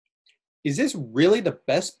Is this really the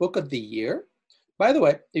best book of the year? By the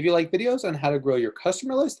way, if you like videos on how to grow your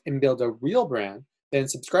customer list and build a real brand, then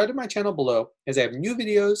subscribe to my channel below as I have new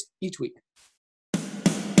videos each week.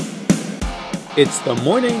 It's the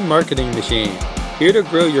Morning Marketing Machine, here to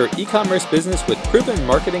grow your e-commerce business with proven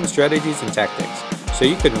marketing strategies and tactics, so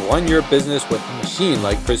you can run your business with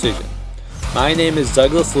machine-like precision. My name is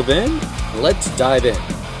Douglas Levin. Let's dive in.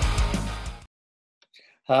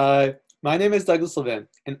 Hi, my name is Douglas Levin,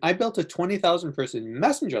 and I built a 20,000 person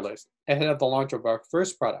messenger list ahead of the launch of our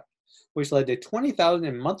first product, which led to 20,000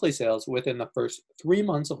 in monthly sales within the first 3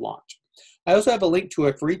 months of launch. I also have a link to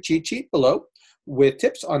a free cheat sheet below with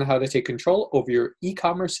tips on how to take control over your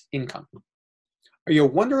e-commerce income. Are you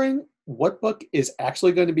wondering what book is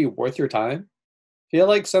actually going to be worth your time? Feel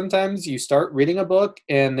like sometimes you start reading a book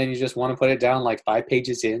and then you just want to put it down like 5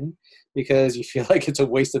 pages in because you feel like it's a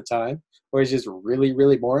waste of time or it's just really,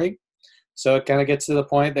 really boring. So it kind of gets to the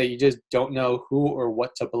point that you just don't know who or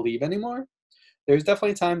what to believe anymore. There's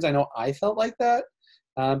definitely times I know I felt like that,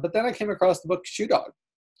 but then I came across the book Shoe Dog.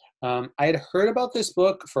 I had heard about this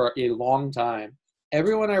book for a long time.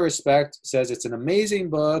 Everyone I respect says it's an amazing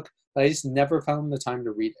book, but I just never found the time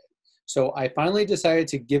to read it. So I finally decided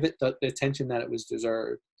to give it the attention that it was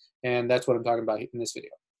deserved, and that's what I'm talking about in this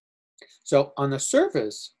video. So on the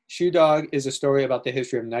surface, Shoe Dog is a story about the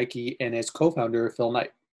history of Nike and its co-founder, Phil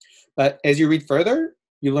Knight. But as you read further,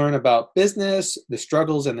 you learn about business, the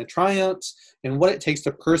struggles and the triumphs, and what it takes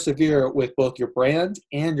to persevere with both your brand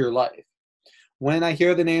and your life. When I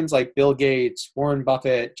hear the names like Bill Gates, Warren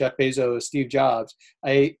Buffett, Jeff Bezos, Steve Jobs,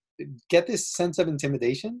 I get this sense of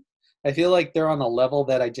intimidation. I feel like they're on a level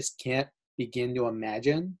that I just can't begin to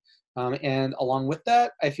imagine. And along with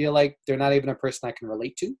that, I feel like they're not even a person I can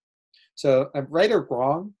relate to. So, right or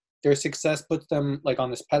wrong, their success puts them like on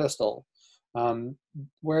this pedestal,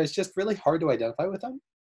 where it's just really hard to identify with them.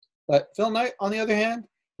 But Phil Knight, on the other hand,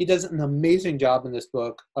 he does an amazing job in this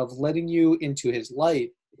book of letting you into his life,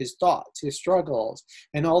 his thoughts, his struggles,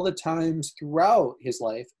 and all the times throughout his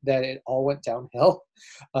life that it all went downhill.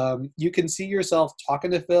 You can see yourself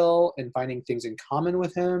talking to Phil and finding things in common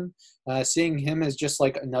with him, seeing him as just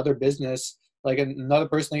like another business, like another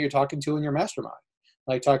person that you're talking to in your mastermind,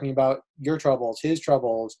 like talking about your troubles, his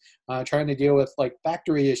troubles, trying to deal with like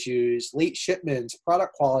factory issues, late shipments,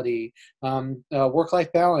 product quality,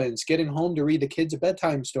 work-life balance, getting home to read the kids a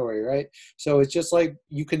bedtime story, right? So it's just like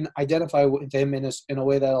you can identify with him in a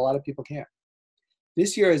way that a lot of people can't.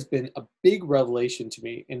 This year has been a big revelation to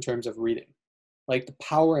me in terms of reading, like the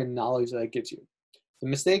power and knowledge that it gives you, the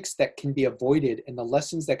mistakes that can be avoided, and the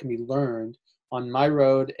lessons that can be learned on my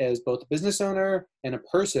road as both a business owner and a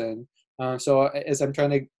person. So as I'm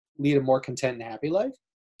trying to lead a more content and happy life.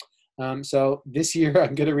 So this year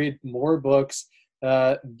I'm going to read more books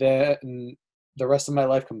than the rest of my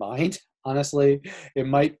life combined. Honestly, it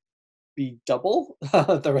might be double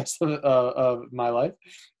the rest of my life.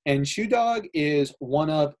 And Shoe Dog is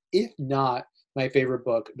one of, if not my favorite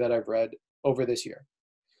book that I've read over this year.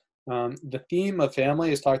 The theme of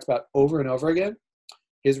family is talked about over and over again.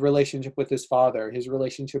 His relationship with his father, his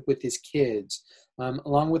relationship with his kids,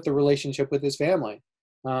 along with the relationship with his family,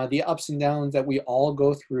 the ups and downs that we all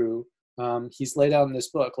go through. He's laid out in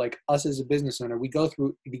this book, like us as a business owner, we go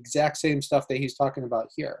through the exact same stuff that he's talking about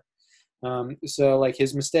here. So like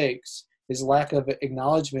his mistakes, his lack of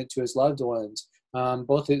acknowledgement to his loved ones,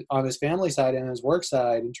 both on his family side and his work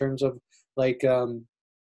side, in terms of like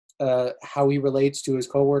how he relates to his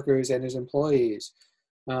coworkers and his employees.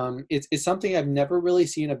 It's something I've never really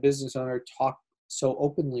seen a business owner talk so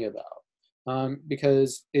openly about,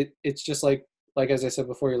 because it's just like as I said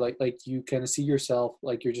before, you're like you kind of see yourself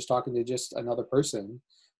like you're just talking to just another person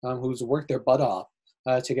who's worked their butt off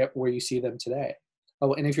to get where you see them today.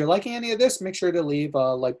 Oh, and if you're liking any of this, make sure to leave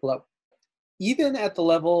a like below. Even at the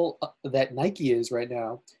level that Nike is right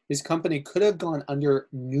now, his company could have gone under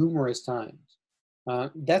numerous times.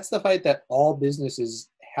 That's the fight that all businesses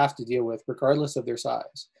have to deal with, regardless of their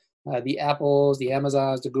size. The Apples, the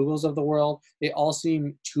Amazons, the Googles of the world, they all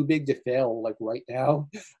seem too big to fail, like right now.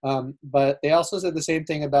 But they also said the same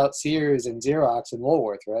thing about Sears and Xerox and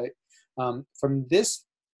Woolworth, right? From this,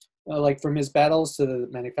 like from his battles to the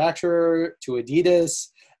manufacturer, to Adidas,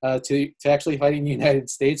 to actually fighting the United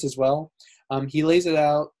States as well, he lays it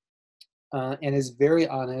out and is very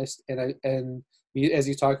honest. And as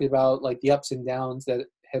he's talking about like the ups and downs that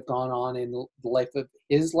have gone on in the life of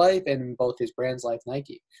his life and in both his brand's life,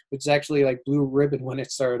 Nike, which is actually like blue ribbon when it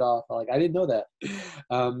started off. Like, I didn't know that.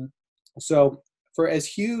 So for as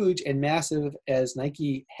huge and massive as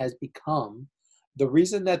Nike has become, the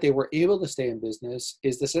reason that they were able to stay in business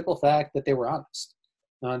is the simple fact that they were honest.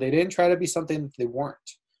 They didn't try to be something that they weren't.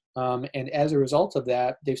 And as a result of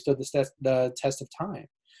that, they've stood the test of time.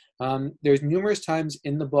 There's numerous times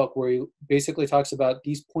in the book where he basically talks about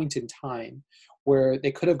these points in time where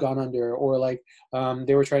they could have gone under, or like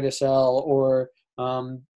they were trying to sell, or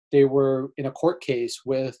they were in a court case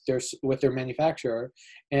with their manufacturer,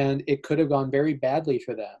 and it could have gone very badly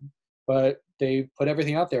for them. But they put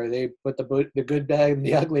everything out there. They put the good, bad, and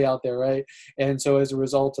the ugly out there, right? And so as a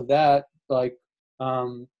result of that, like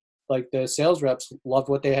the sales reps loved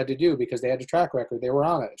what they had to do because they had a track record. They were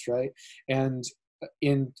honest, right? And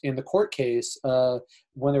in the court case,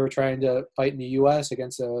 when they were trying to fight in the U.S.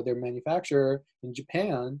 against their manufacturer in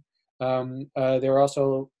Japan, they were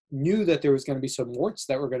also knew that there was going to be some warts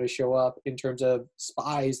that were going to show up in terms of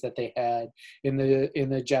spies that they had in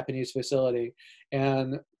the Japanese facility,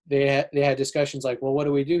 and they had discussions like, well, what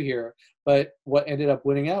do we do here? But what ended up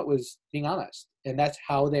winning out was being honest, and that's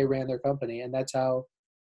how they ran their company, and that's how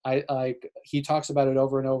he talks about it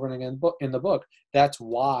over and over and again in the book. That's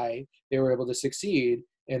why they were able to succeed,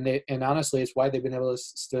 and honestly, it's why they've been able to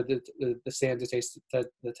stand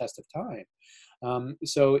the test of time.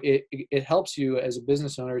 So it helps you as a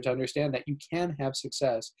business owner to understand that you can have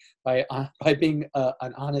success by being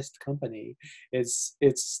an honest company.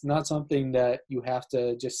 It's not something that you have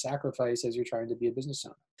to just sacrifice as you're trying to be a business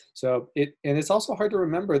owner. So it's also hard to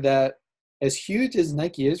remember that as huge as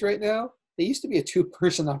Nike is right now, they used to be a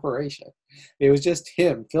 2-person operation. It was just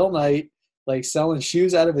him, Phil Knight, like selling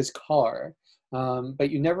shoes out of his car. But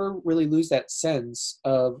you never really lose that sense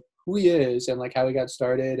of who he is and like how he got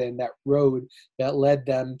started and that road that led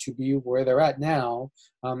them to be where they're at now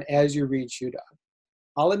as you read Shoe Dog.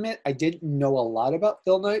 I'll admit I didn't know a lot about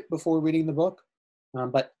Phil Knight before reading the book,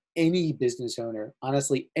 but any business owner,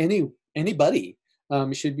 honestly, anybody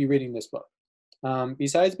should be reading this book.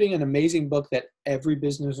 Besides being an amazing book that every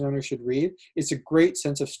business owner should read, it's a great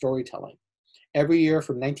sense of storytelling. Every year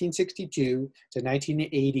from 1962 to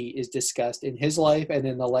 1980 is discussed in his life and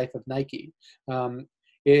in the life of Nike.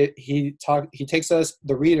 He takes us,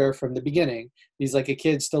 the reader, from the beginning. He's like a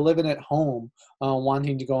kid still living at home,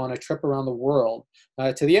 wanting to go on a trip around the world,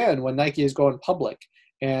 to the end when Nike is going public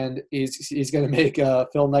and he's going to make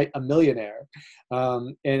Phil Knight a millionaire.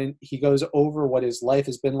 And he goes over what his life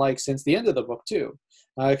has been like since the end of the book too,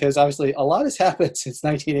 because obviously a lot has happened since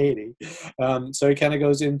 1980. So he kind of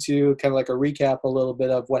goes into kind of like a recap a little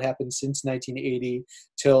bit of what happened since 1980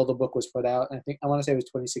 till the book was put out. And I want to say it was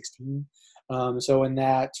 2016. So in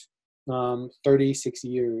that 36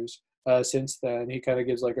 years since then, he kind of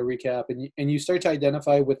gives like a recap, and you start to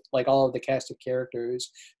identify with like all of the cast of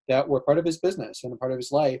characters that were part of his business and a part of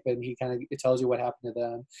his life, and it tells you what happened to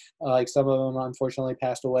them. Like some of them unfortunately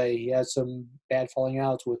passed away. He has some bad falling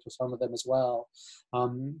outs with some of them as well,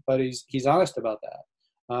 but he's honest about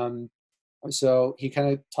that. So he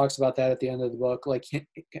kind of talks about that at the end of the book, like,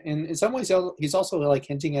 and in some ways he's also like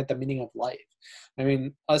hinting at the meaning of life. I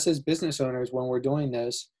mean, us as business owners, when we're doing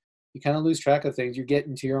this, you kind of lose track of things. You get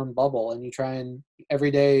into your own bubble, and you try and every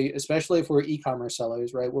day, especially if we're e-commerce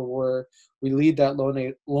sellers, right, where we lead that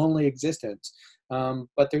lonely existence.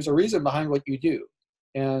 But there's a reason behind what you do,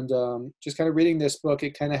 and just kind of reading this book,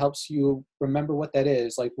 it kind of helps you remember what that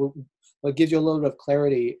is. Like, what gives you a little bit of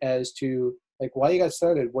clarity as to like why you got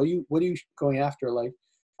started. What are you going after? Like,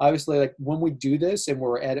 obviously, like when we do this and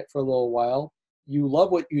we're at it for a little while, you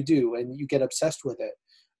love what you do and you get obsessed with it.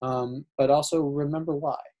 But also remember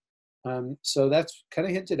why. So that's kind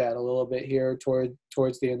of hinted at a little bit here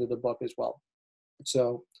towards the end of the book as well.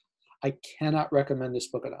 So I cannot recommend this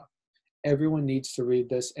book enough. Everyone needs to read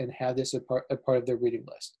this and have this a part of their reading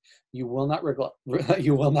list. You will not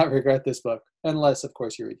regret this book, unless, of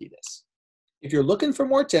course, you're Adidas. If you're looking for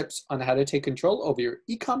more tips on how to take control over your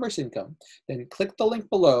e-commerce income, then click the link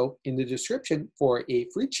below in the description for a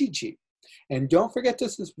free cheat sheet. And don't forget to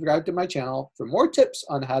subscribe to my channel for more tips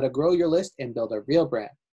on how to grow your list and build a real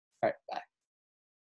brand. All right, bye.